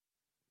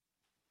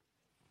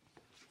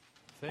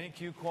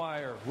Thank you,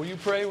 choir. Will you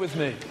pray with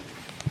me?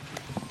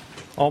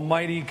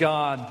 Almighty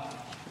God,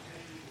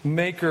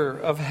 maker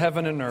of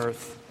heaven and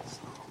earth,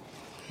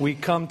 we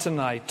come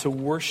tonight to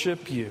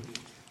worship you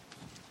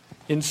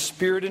in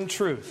spirit and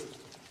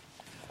truth.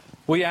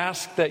 We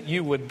ask that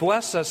you would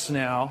bless us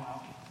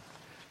now,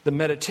 the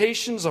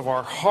meditations of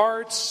our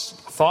hearts,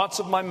 thoughts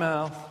of my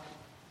mouth,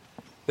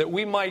 that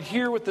we might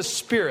hear what the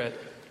Spirit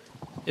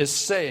is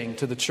saying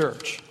to the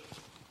church.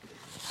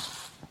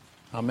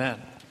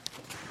 Amen.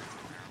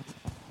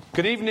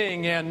 Good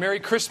evening and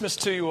Merry Christmas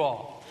to you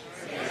all.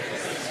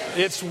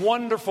 It's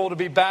wonderful to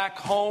be back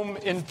home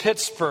in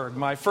Pittsburgh,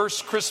 my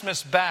first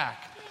Christmas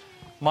back,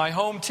 my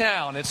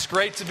hometown. It's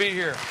great to be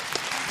here.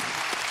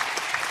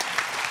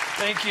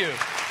 Thank you.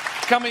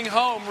 Coming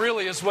home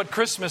really is what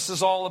Christmas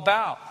is all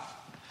about.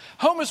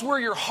 Home is where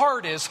your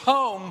heart is.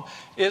 Home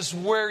is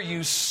where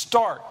you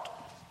start,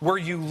 where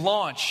you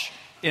launch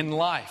in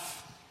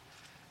life.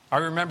 I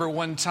remember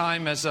one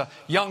time as a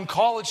young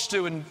college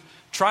student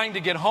trying to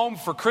get home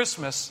for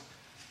Christmas,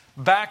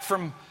 back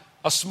from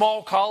a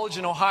small college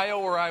in Ohio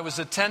where I was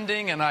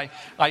attending, and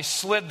I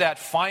slid that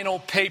final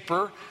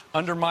paper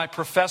under my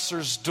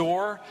professor's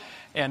door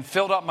and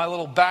filled up my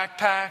little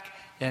backpack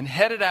and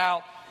headed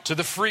out to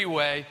the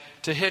freeway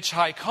to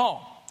hitchhike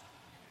home,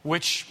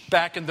 which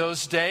back in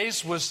those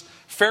days was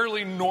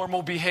fairly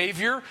normal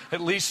behavior,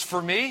 at least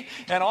for me.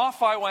 And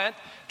off I went,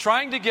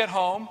 trying to get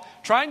home,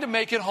 trying to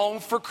make it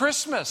home for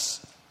Christmas.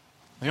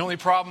 The only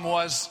problem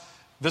was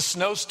the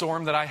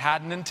snowstorm that I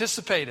hadn't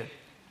anticipated.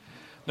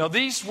 Now,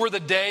 these were the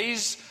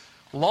days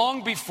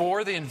long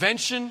before the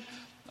invention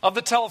of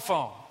the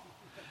telephone.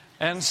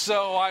 And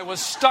so I was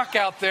stuck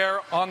out there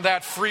on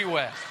that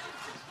freeway.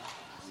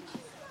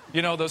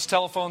 You know, those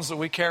telephones that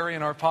we carry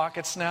in our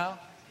pockets now?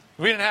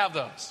 We didn't have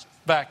those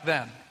back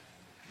then.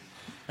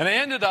 And I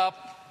ended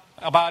up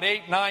about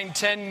 8, 9,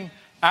 10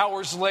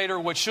 hours later,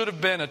 what should have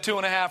been a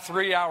 2.5,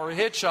 3-hour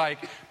hitchhike,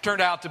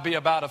 turned out to be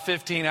about a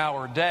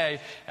 15-hour day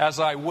as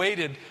I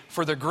waited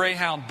for the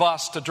Greyhound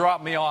bus to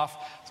drop me off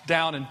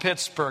down in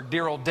Pittsburgh.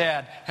 Dear old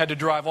Dad had to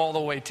drive all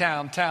the way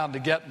downtown to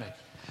get me.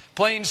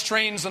 Planes,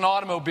 Trains, and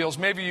Automobiles.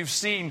 Maybe you've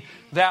seen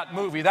that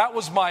movie. That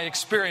was my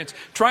experience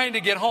trying to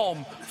get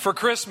home for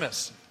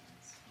Christmas.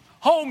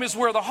 Home is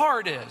where the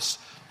heart is.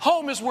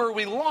 Home is where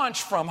we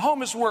launch from.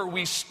 Home is where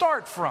we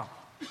start from.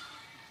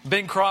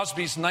 Bing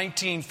Crosby's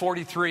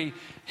 1943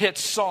 hit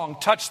song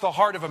touched the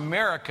heart of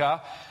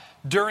America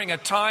during a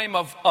time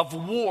of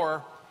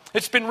war.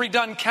 It's been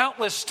redone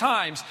countless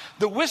times.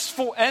 The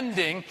wistful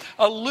ending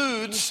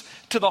alludes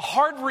to the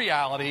hard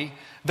reality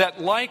that,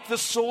 like the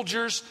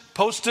soldiers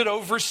posted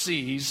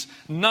overseas,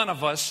 none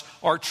of us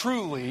are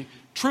truly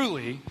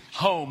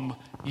home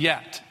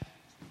yet.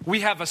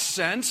 We have a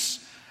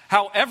sense,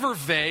 however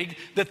vague,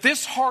 that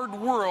this hard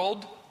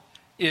world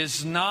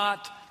is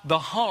not the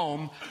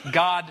home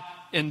God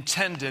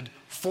intended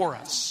for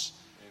us.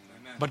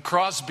 Amen. But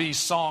Crosby's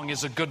song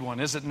is a good one,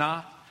 is it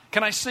not?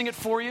 Can I sing it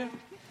for you?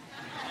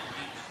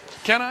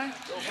 Can I?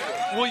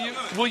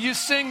 Will you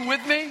sing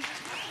with me?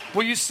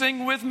 Will you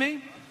sing with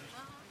me?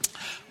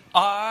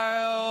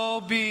 I'll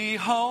be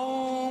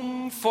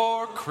home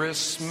for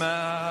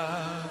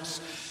Christmas.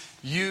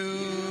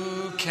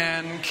 You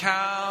can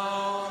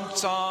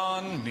count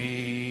on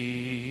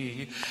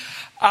me.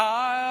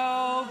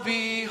 I'll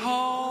be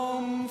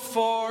home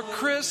for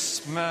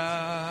Christmas,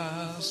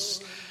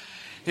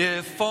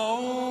 if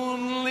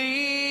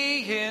only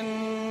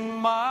in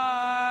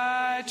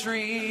my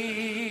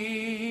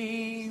dreams.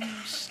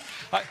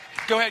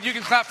 Go ahead, you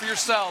can clap for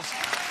yourselves.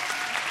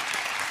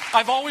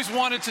 I've always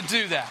wanted to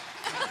do that,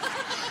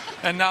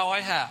 and now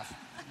I have.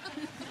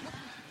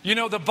 You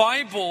know, the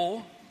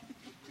Bible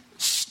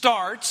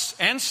starts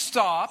and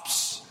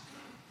stops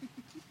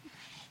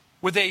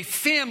with a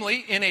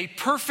family in a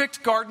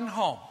perfect garden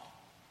home.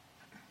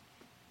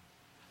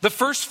 The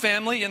first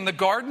family in the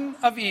Garden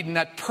of Eden,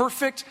 that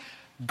perfect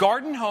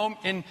garden home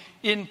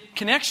in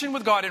connection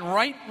with God, in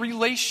right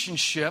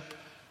relationship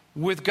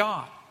with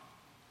God.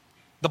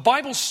 The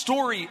Bible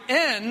story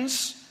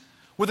ends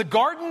with a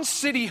Garden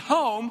City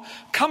home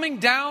coming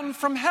down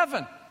from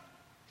heaven.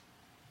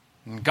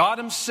 And God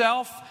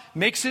himself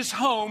makes his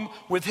home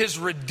with his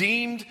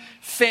redeemed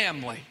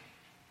family.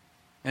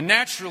 And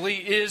naturally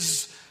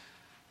is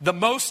the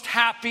most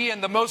happy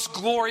and the most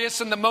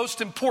glorious and the most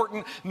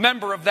important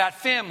member of that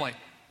family.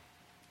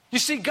 You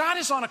see, God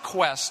is on a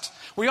quest.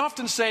 We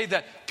often say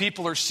that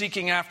people are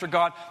seeking after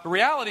God. The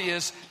reality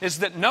is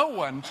that no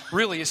one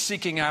really is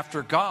seeking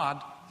after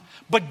God,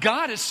 but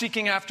God is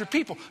seeking after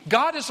people.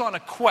 God is on a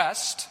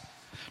quest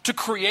to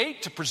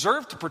create, to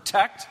preserve, to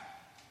protect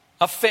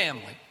a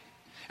family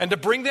and to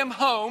bring them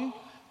home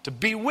to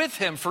be with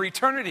him for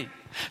eternity.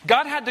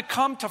 God had to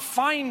come to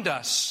find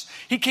us.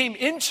 He came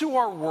into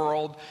our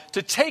world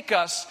to take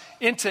us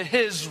into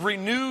his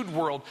renewed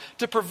world,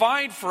 to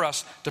provide for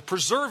us, to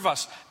preserve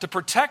us, to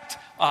protect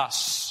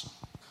us.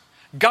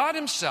 God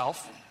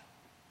himself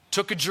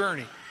took a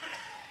journey.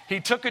 He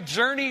took a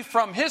journey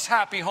from his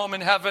happy home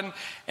in heaven,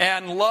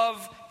 and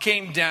love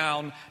came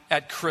down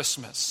at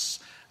Christmas.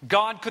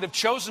 God could have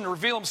chosen to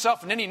reveal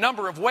himself in any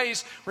number of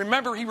ways.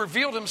 Remember, he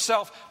revealed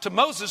himself to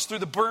Moses through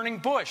the burning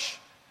bush.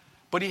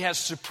 But he has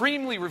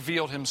supremely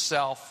revealed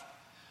himself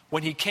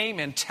when he came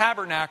and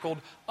tabernacled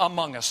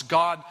among us.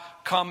 God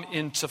come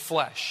into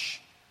flesh.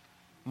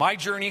 My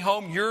journey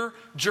home, your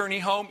journey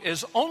home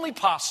is only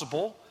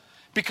possible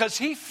because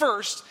he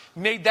first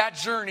made that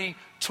journey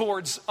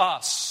towards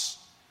us.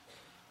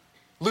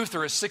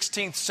 Luther, a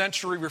 16th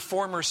century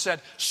reformer,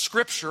 said,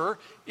 Scripture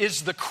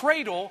is the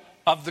cradle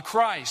of the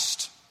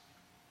Christ.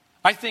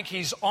 I think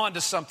he's onto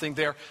something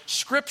there.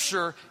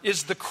 Scripture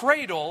is the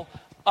cradle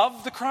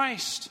of the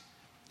Christ.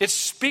 It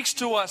speaks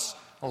to us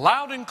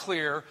loud and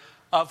clear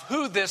of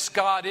who this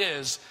God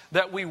is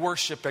that we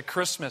worship at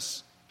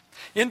Christmas.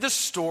 In the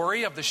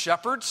story of the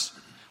shepherds,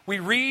 we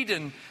read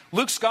in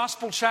Luke's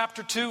Gospel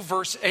chapter 2,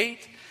 verse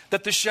 8,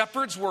 that the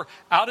shepherds were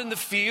out in the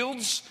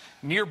fields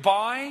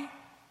nearby,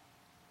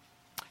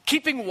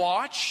 keeping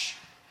watch.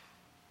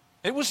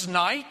 It was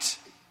night,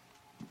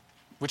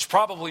 which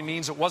probably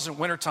means it wasn't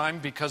wintertime,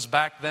 because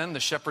back then the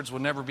shepherds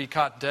would never be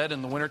caught dead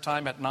in the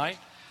wintertime at night.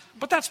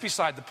 But that's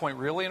beside the point,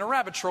 really, in a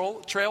rabbit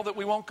trail that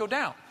we won't go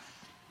down.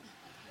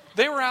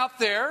 They were out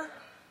there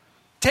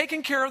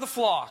taking care of the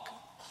flock.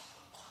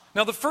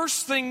 Now, the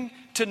first thing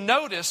to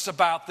notice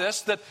about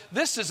this, that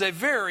this is a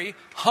very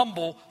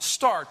humble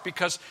start,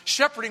 because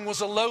shepherding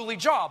was a lowly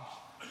job.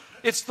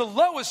 It's the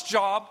lowest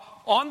job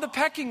on the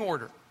pecking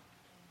order.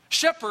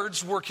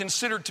 Shepherds were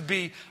considered to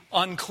be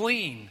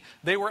unclean.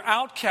 They were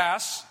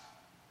outcasts.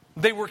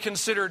 They were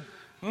considered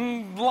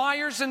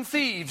liars and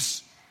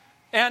thieves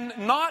and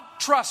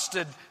not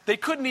trusted. They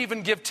couldn't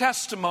even give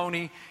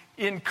testimony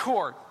in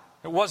court.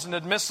 It wasn't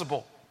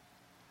admissible.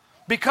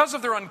 Because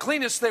of their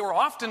uncleanness, they were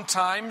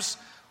oftentimes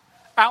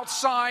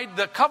outside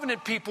the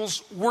covenant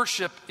people's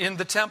worship in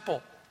the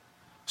temple.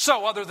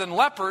 So, other than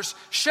lepers,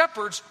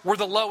 shepherds were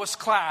the lowest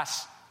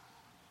class.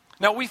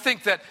 Now, we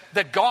think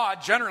that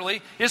God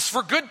generally is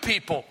for good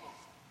people.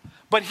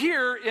 But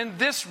here in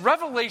this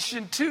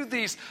revelation to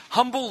these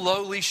humble,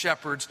 lowly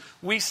shepherds,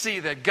 we see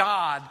that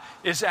God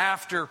is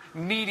after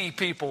needy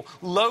people,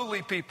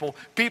 lowly people,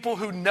 people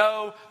who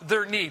know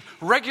their need,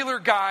 regular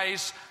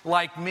guys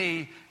like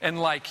me and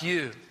like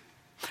you.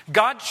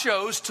 God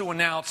chose to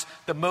announce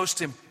the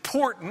most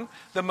important,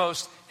 the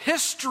most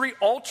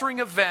history-altering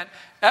event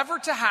ever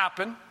to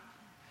happen.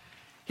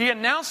 He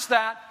announced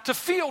that to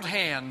field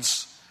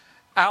hands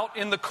out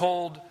in the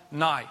cold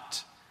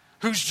night,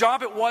 whose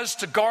job it was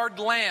to guard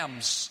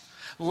lambs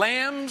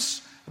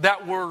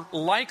that were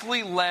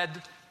likely led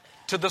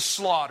to the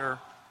slaughter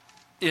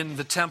in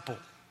the temple.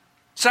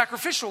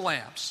 Sacrificial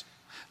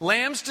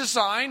lambs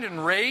designed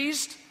and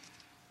raised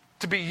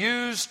to be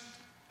used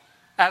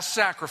as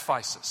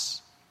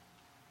sacrifices.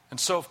 And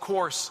so, of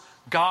course,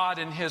 God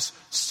in his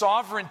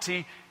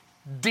sovereignty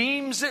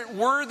deems it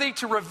worthy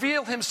to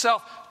reveal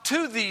himself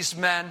to these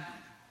men,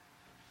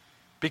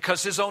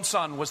 because his own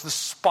son was the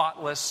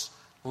spotless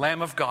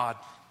Lamb of God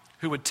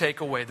who would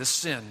take away the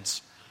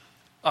sins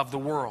of the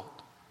world.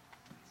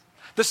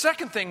 The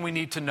second thing we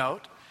need to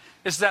note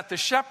is that the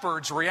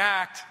shepherds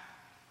react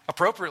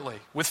appropriately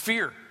with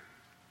fear.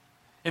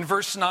 In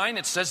verse 9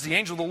 it says, the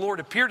angel of the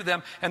Lord appeared to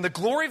them, and the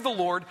glory of the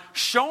Lord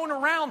shone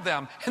around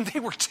them, and they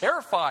were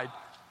terrified.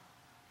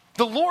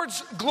 The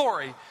Lord's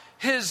glory,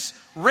 his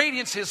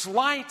radiance, his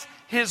light,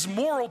 his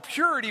moral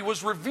purity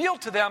was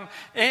revealed to them,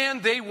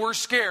 and they were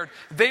scared.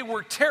 They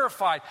were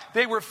terrified.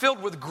 They were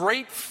filled with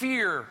great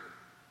fear.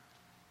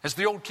 As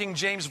the old King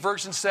James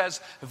Version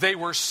says, they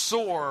were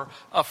sore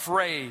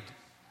afraid.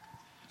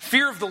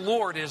 Fear of the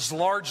Lord is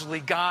largely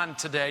gone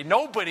today.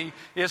 Nobody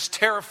is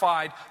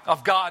terrified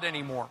of God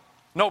anymore.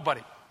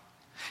 Nobody.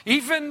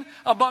 Even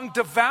among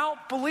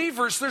devout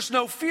believers, there's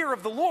no fear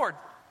of the Lord.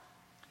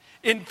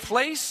 In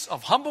place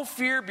of humble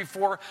fear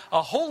before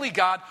a holy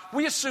God,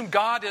 we assume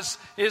God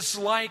is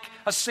like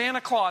a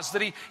Santa Claus,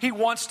 that he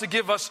wants to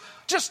give us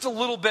just a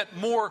little bit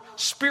more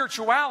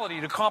spirituality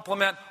to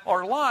complement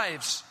our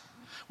lives.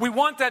 We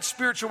want that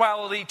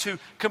spirituality to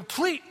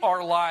complete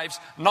our lives,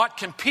 not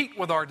compete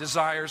with our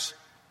desires.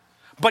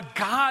 But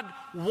God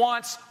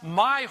wants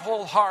my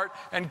whole heart,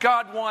 and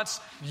God wants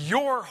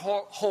your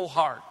whole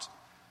heart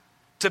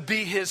to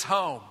be his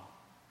home.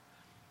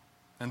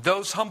 And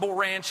those humble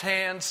ranch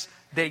hands,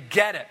 they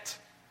get it.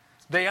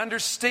 They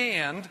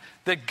understand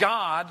that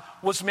God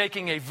was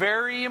making a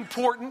very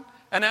important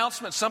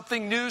announcement.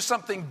 Something new,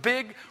 something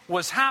big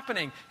was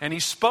happening. And he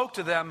spoke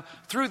to them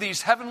through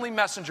these heavenly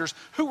messengers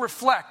who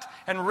reflect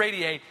and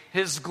radiate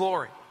his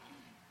glory.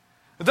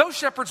 Those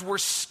shepherds were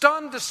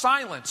stunned to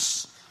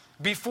silence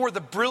before the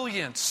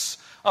brilliance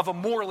of a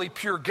morally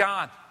pure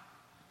God.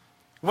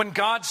 When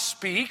God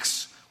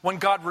speaks, when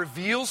God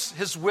reveals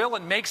his will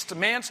and makes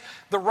demands,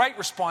 the right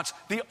response,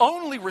 the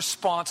only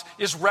response,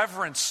 is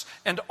reverence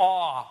and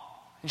awe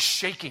and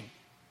shaking.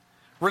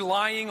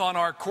 Relying on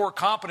our core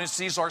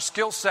competencies, our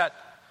skill set,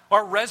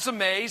 our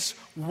resumes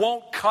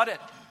won't cut it.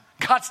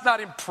 God's not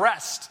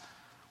impressed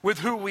with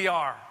who we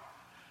are.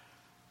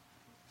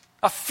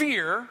 A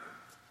fear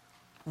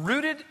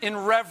rooted in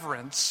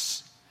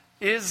reverence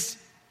is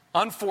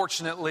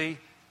unfortunately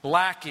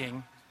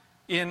lacking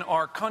in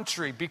our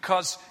country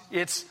because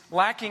it's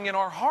lacking in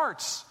our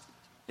hearts.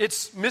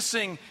 It's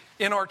missing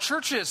in our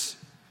churches.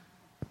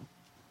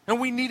 And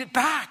we need it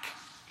back.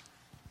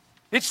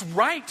 It's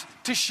right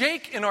to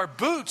shake in our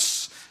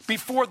boots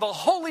before the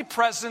holy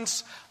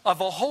presence of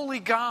a holy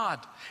God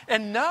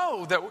and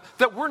know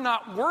that we're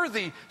not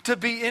worthy to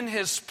be in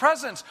His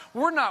presence.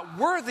 We're not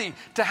worthy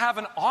to have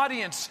an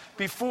audience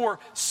before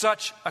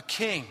such a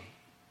king.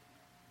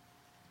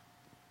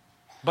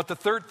 But the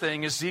third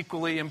thing is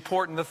equally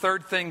important. The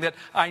third thing that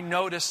I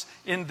notice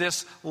in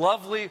this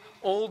lovely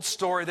old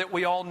story that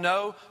we all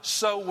know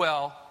so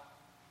well.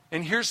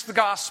 And here's the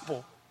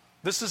gospel.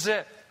 This is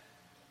it.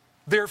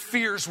 Their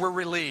fears were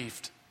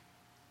relieved.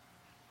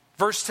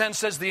 Verse 10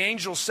 says, the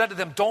angel said to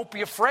them, don't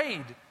be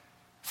afraid.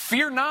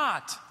 Fear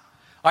not.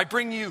 I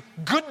bring you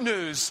good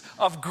news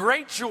of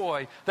great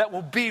joy that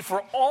will be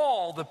for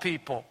all the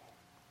people.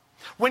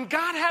 When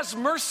God has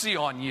mercy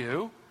on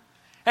you,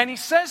 and He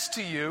says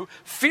to you,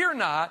 fear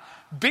not,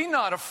 be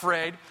not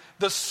afraid,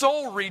 the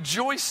soul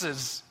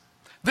rejoices.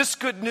 This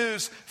good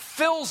news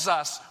fills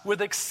us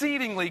with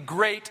exceedingly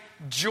great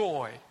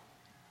joy.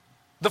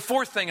 The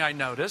fourth thing I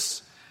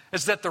notice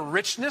is that the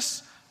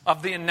richness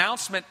of the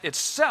announcement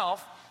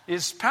itself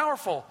is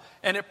powerful,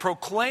 and it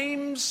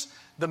proclaims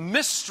the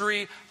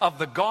mystery of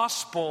the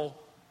gospel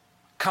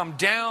come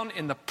down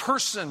in the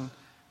person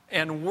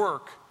and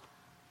work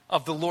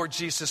of the Lord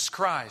Jesus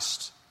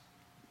Christ.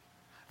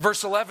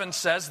 Verse 11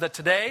 says that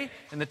today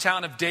in the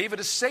town of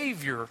David a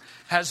Savior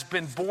has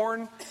been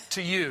born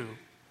to you.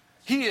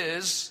 He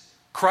is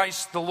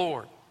Christ the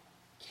Lord.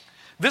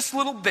 This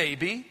little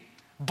baby,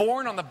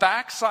 born on the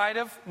backside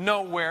of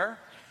nowhere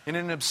in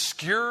an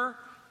obscure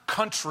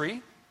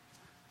country,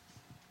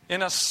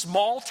 in a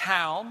small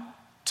town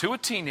to a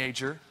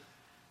teenager,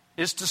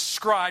 is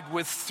described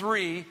with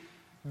three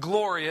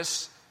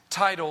glorious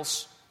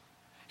titles.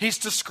 He's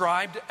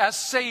described as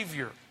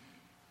Savior,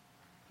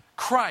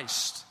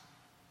 Christ,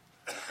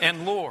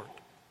 and Lord.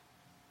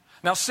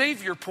 Now,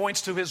 Savior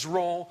points to His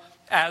role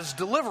as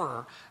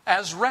deliverer,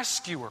 as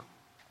rescuer.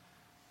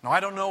 Now, I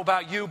don't know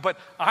about you, but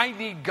I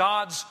need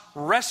God's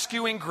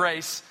rescuing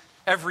grace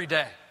every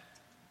day.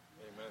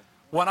 Amen.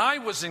 When I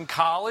was in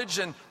college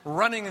and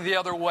running the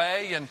other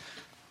way and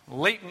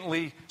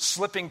latently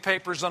slipping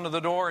papers under the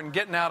door and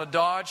getting out of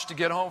Dodge to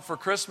get home for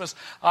Christmas,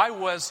 I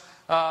was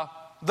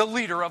the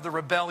leader of the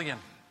rebellion.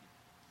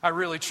 I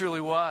really,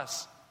 truly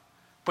was.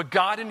 But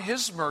God in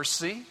His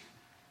mercy,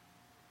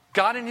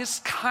 God in His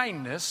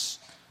kindness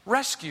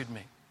rescued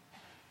me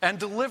and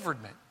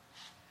delivered me.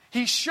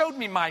 He showed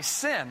me my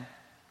sin,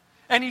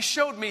 and He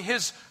showed me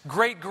His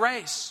great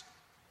grace.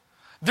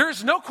 There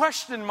is no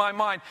question in my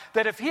mind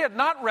that if He had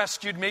not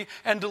rescued me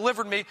and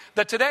delivered me,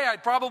 that today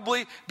I'd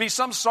probably be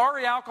some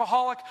sorry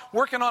alcoholic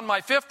working on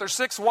my fifth or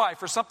sixth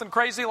wife or something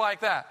crazy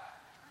like that.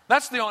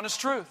 That's the honest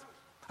truth.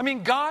 I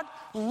mean, God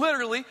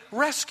literally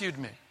rescued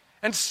me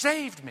and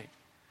saved me.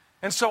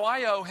 And so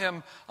I owe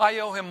Him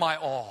my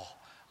all.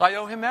 I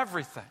owe Him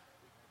everything.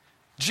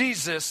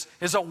 Jesus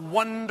is a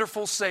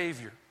wonderful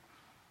Savior.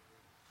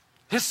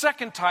 His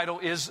second title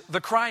is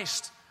the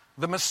Christ,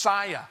 the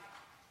Messiah,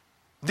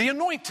 the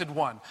Anointed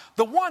One,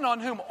 the one on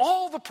whom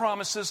all the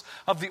promises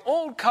of the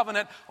Old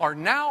Covenant are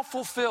now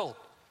fulfilled.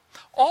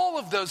 All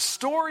of those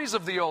stories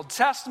of the Old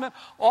Testament,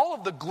 all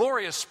of the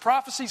glorious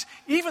prophecies,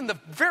 even the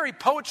very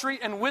poetry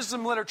and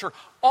wisdom literature,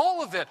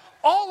 all of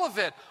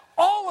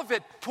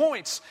it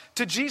points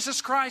to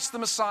Jesus Christ, the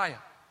Messiah.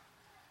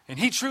 And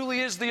He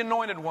truly is the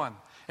Anointed One,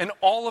 and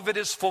all of it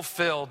is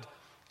fulfilled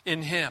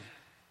in Him.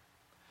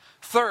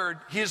 Third,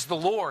 He is the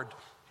Lord.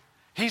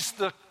 He's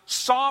the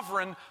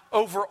sovereign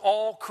over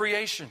all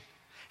creation.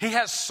 He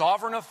has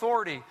sovereign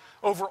authority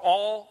over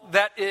all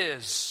that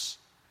is.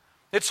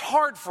 It's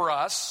hard for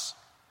us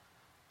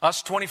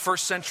 21st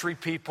century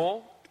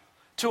people,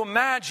 to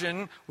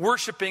imagine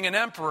worshiping an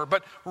emperor.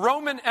 But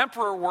Roman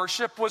emperor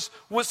worship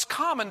was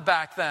common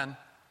back then.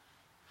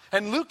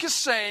 And Luke is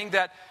saying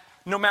that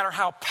no matter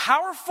how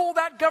powerful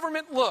that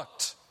government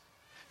looked,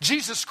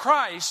 Jesus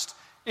Christ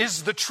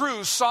is the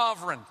true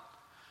sovereign.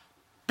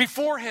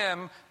 Before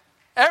Him,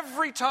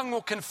 every tongue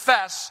will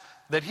confess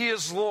that He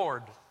is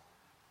Lord.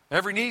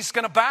 Every knee's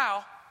going to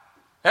bow.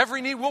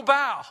 Every knee will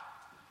bow.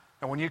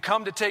 And when you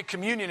come to take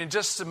communion in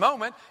just a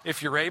moment,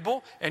 if you're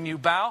able and you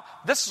bow,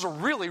 this is a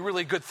really,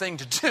 really good thing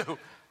to do.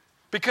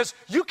 Because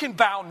you can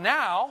bow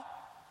now,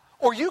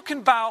 or you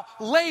can bow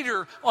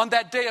later on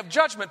that day of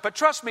judgment. But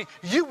trust me,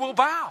 you will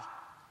bow.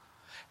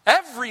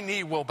 Every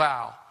knee will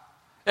bow.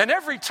 And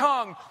every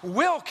tongue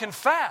will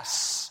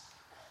confess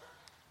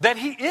that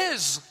He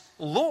is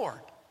Lord.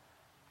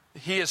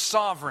 He is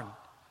sovereign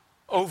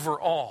over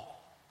all.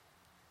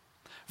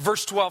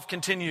 Verse 12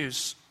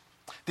 continues.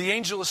 The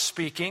angel is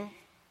speaking,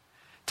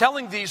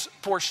 telling these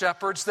poor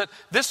shepherds that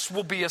this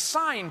will be a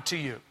sign to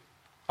you.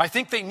 I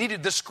think they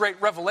needed this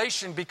great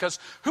revelation, because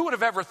who would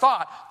have ever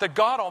thought that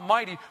God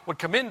Almighty would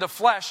come into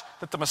flesh,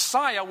 that the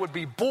Messiah would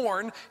be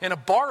born in a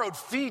borrowed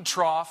feed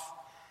trough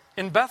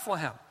in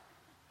Bethlehem.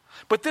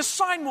 But this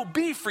sign will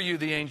be for you,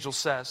 the angel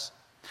says.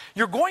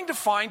 You're going to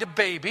find a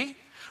baby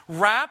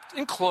wrapped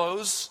in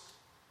clothes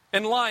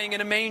and lying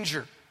in a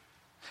manger.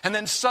 And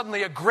then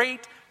suddenly a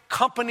great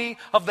company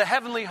of the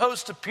heavenly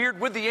host appeared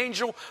with the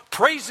angel,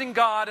 praising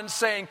God and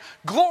saying,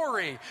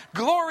 "Glory,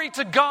 glory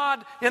to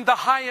God in the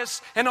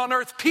highest, and on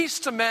earth peace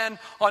to men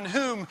on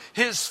whom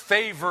his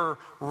favor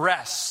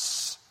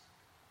rests."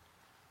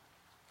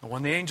 And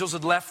when the angels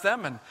had left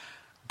them and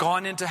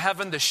gone into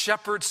heaven, the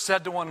shepherds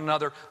said to one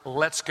another,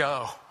 "Let's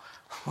go.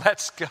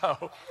 Let's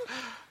go.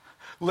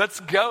 Let's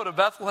go to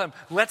Bethlehem.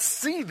 Let's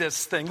see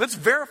this thing. Let's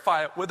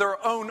verify it with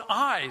our own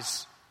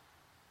eyes.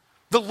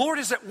 The Lord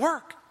is at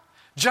work,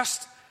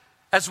 just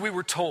as we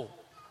were told."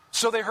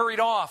 So they hurried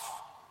off.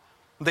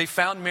 They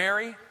found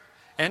Mary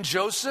and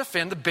Joseph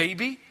and the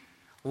baby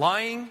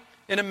lying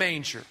in a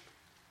manger.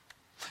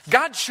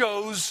 God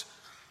chose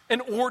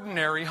an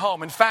ordinary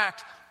home. In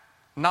fact,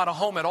 not a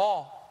home at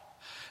all.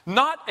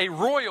 Not a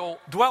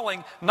royal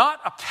dwelling, not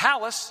a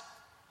palace,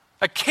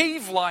 a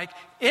cave-like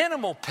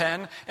animal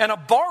pen, and a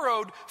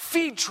borrowed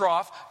feed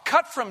trough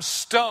cut from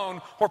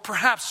stone or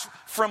perhaps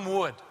from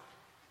wood.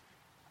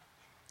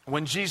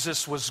 When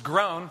Jesus was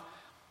grown,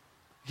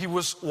 he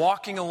was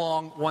walking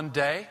along one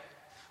day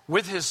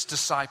with his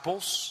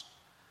disciples,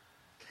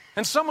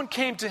 and someone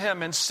came to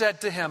him and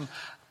said to him,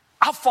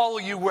 "I'll follow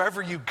you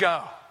wherever you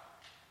go."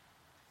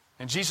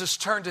 And Jesus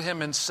turned to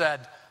him and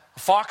said,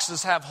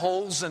 "Foxes have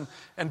holes and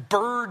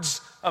birds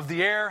of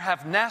the air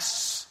have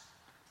nests,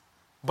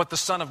 but the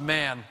Son of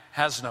Man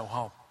has no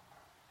home.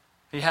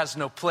 He has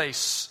no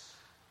place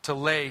to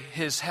lay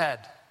his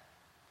head."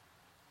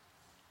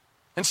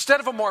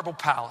 Instead of a marble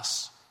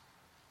palace,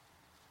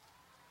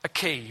 a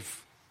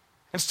cave.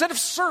 Instead of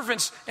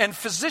servants and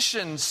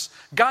physicians,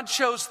 God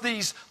chose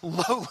these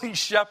lowly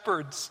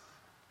shepherds.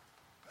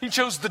 He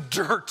chose the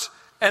dirt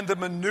and the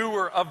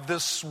manure of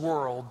this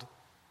world.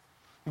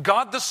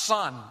 God the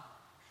Son,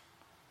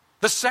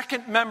 the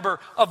second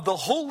member of the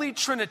Holy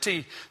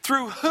Trinity,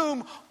 through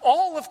whom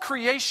all of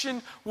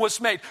creation was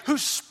made, who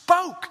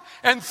spoke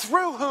and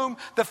through whom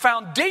the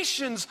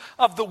foundations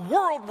of the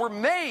world were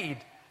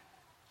made,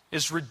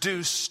 is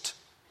reduced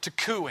to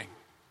cooing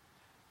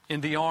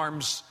in the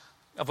arms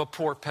of a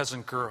poor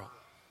peasant girl.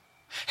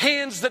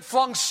 Hands that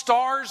flung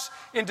stars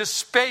into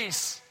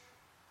space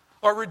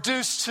are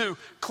reduced to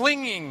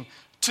clinging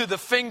to the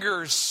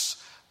fingers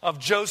of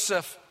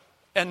Joseph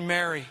and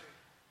Mary.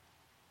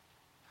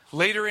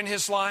 Later in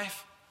his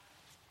life,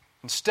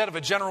 instead of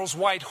a general's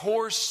white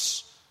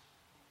horse,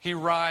 he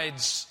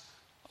rides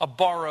a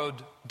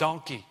borrowed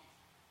donkey.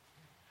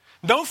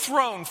 No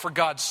throne for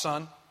God's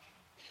Son.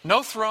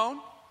 No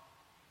throne.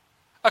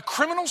 A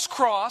criminal's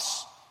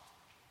cross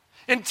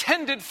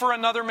intended for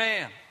another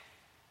man.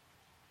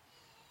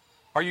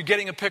 Are you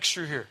getting a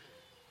picture here?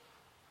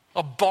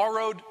 A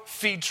borrowed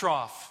feed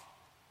trough.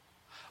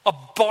 A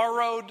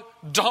borrowed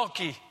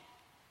donkey.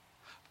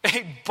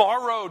 A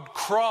borrowed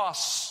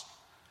cross.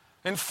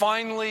 And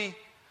finally,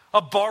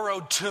 a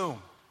borrowed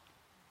tomb.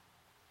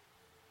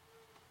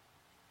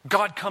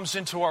 God comes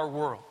into our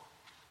world,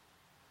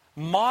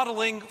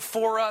 modeling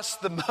for us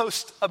the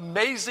most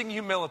amazing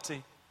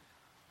humility.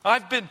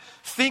 I've been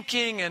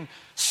thinking and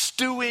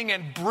stewing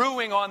and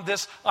brewing on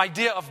this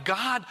idea of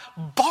God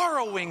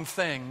borrowing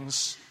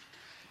things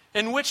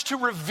in which to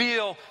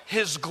reveal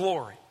his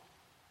glory.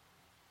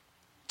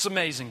 It's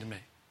amazing to me.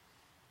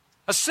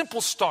 A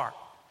simple start.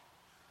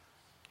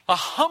 A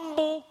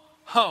humble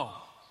home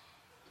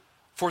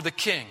for the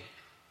King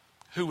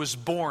who was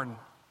born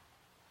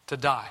to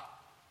die.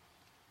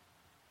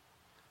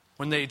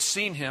 When they had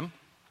seen him,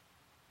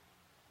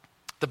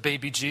 the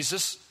baby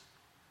Jesus,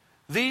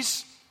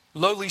 these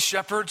lowly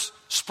shepherds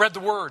spread the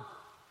word.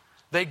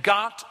 They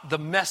got the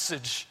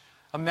message.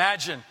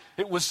 Imagine,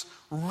 it was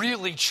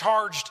really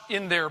charged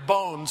in their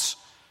bones.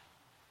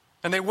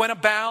 And they went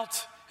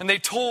about and they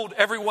told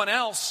everyone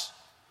else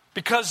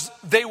because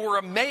they were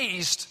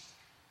amazed.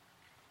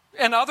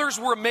 And others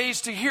were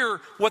amazed to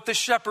hear what the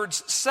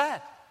shepherds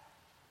said.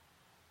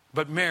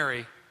 But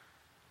Mary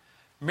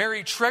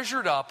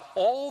treasured up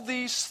all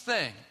these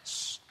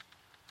things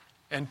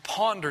and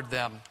pondered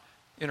them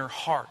in her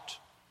heart.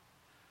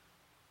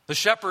 The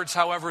shepherds,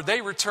 however,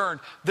 they returned.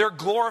 They're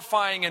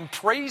glorifying and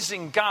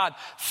praising God,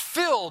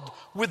 filled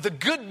with the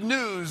good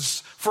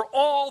news for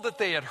all that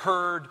they had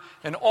heard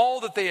and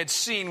all that they had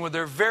seen with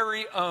their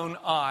very own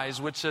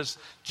eyes, which is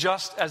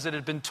just as it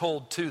had been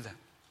told to them.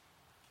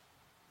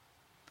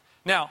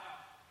 Now,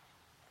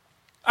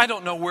 I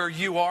don't know where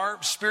you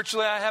are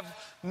spiritually. I have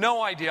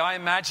no idea. I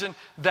imagine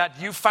that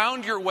you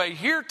found your way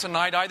here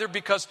tonight either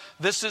because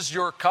this is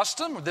your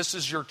custom, or this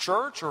is your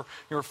church, or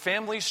your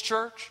family's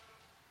church.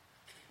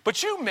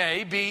 But you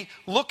may be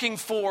looking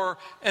for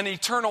an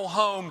eternal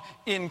home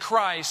in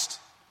Christ.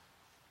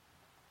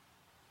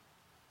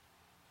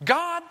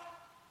 God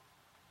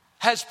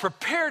has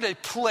prepared a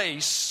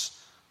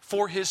place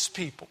for his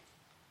people.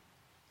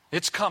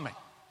 It's coming.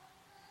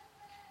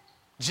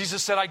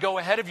 Jesus said, "I go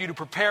ahead of you to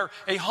prepare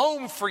a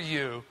home for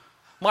you.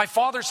 My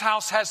Father's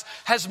house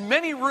has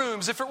many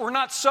rooms. If it were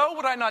not so,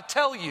 would I not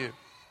tell you?"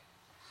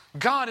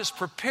 God is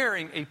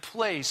preparing a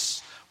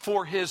place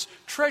for his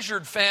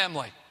treasured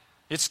family.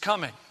 It's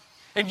coming.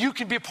 And you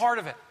can be a part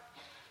of it.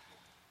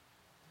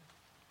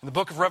 In the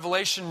book of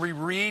Revelation, we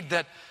read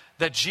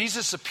that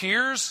Jesus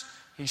appears.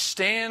 He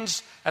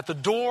stands at the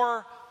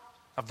door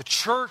of the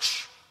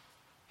church.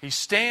 He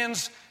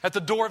stands at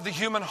the door of the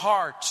human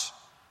heart,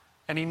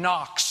 and he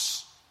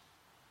knocks.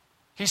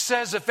 He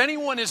says, if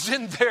anyone is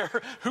in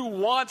there who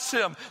wants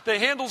him, the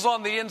handle's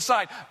on the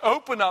inside.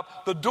 Open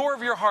up the door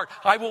of your heart.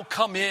 I will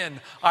come in.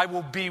 I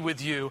will be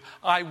with you.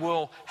 I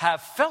will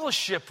have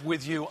fellowship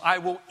with you. I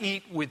will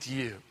eat with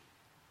you.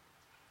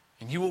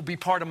 And you will be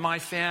part of my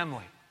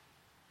family.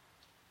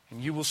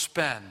 And you will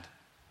spend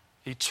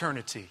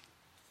eternity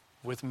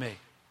with me.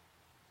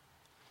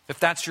 If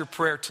that's your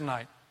prayer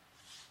tonight,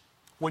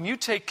 when you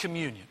take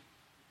communion,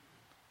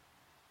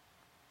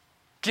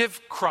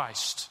 give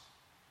Christ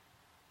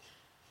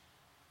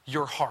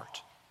your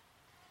heart.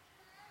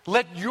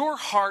 Let your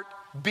heart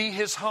be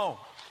his home.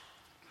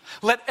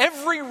 Let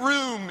every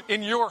room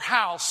in your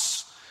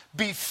house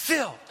be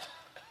filled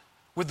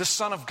with the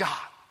Son of God.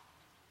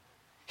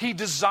 He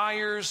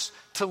desires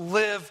to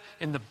live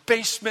in the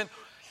basement.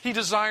 He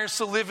desires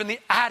to live in the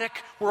attic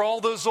where all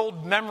those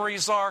old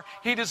memories are.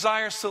 He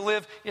desires to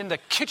live in the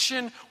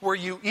kitchen where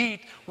you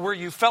eat, where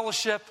you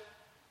fellowship.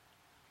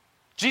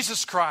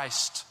 Jesus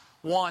Christ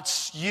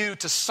wants you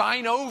to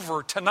sign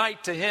over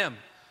tonight to him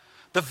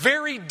the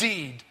very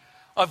deed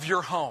of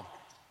your home.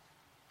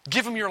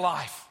 Give him your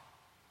life.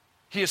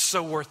 He is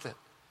so worth it.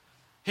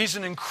 He's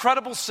an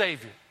incredible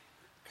Savior,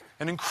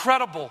 an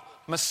incredible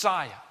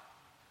Messiah,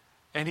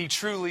 and he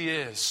truly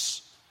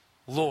is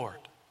Lord.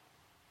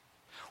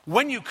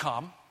 When you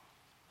come,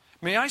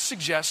 may I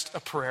suggest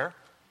a prayer?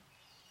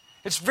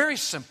 It's very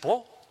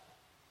simple.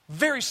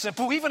 Very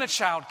simple. Even a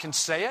child can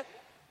say it.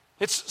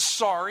 It's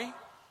sorry,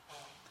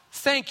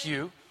 thank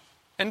you,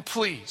 and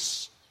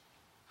please.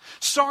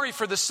 Sorry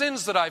for the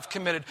sins that I've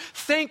committed.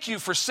 Thank you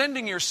for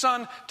sending your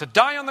Son to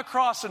die on the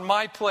cross in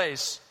my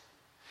place.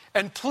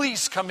 And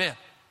please come in.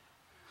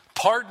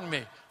 Pardon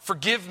me.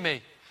 Forgive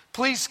me.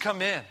 Please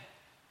come in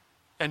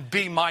and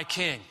be my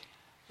King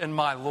and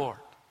my Lord.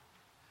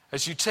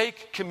 As you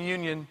take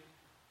communion,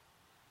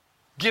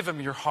 give him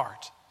your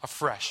heart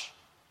afresh.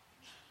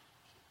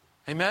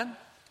 Amen?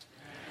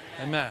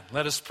 Amen.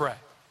 Let us pray.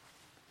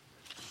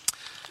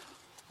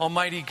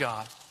 Almighty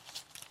God,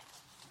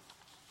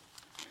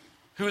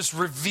 who has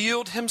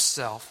revealed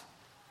himself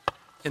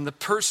in the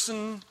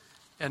person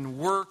and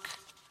work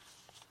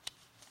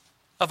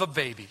of a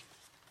baby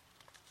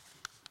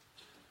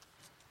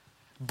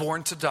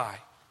born to die.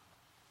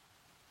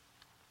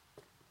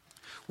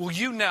 Will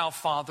you now,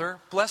 Father,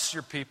 bless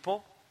your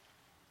people?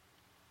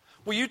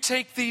 Will you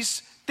take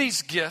these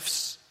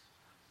gifts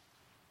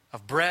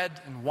of bread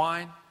and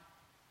wine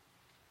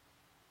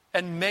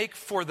and make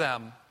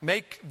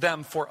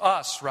them for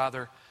us,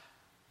 rather,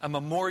 a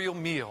memorial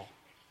meal?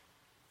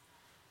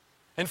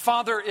 And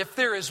Father, if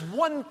there is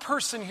one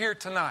person here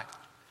tonight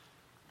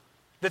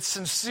that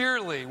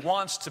sincerely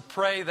wants to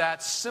pray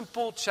that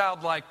simple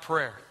childlike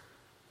prayer,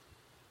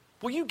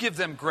 will you give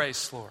them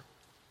grace, Lord?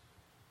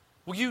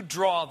 Will you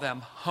draw them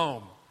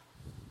home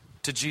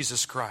to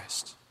Jesus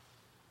Christ?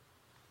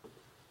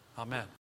 Amen.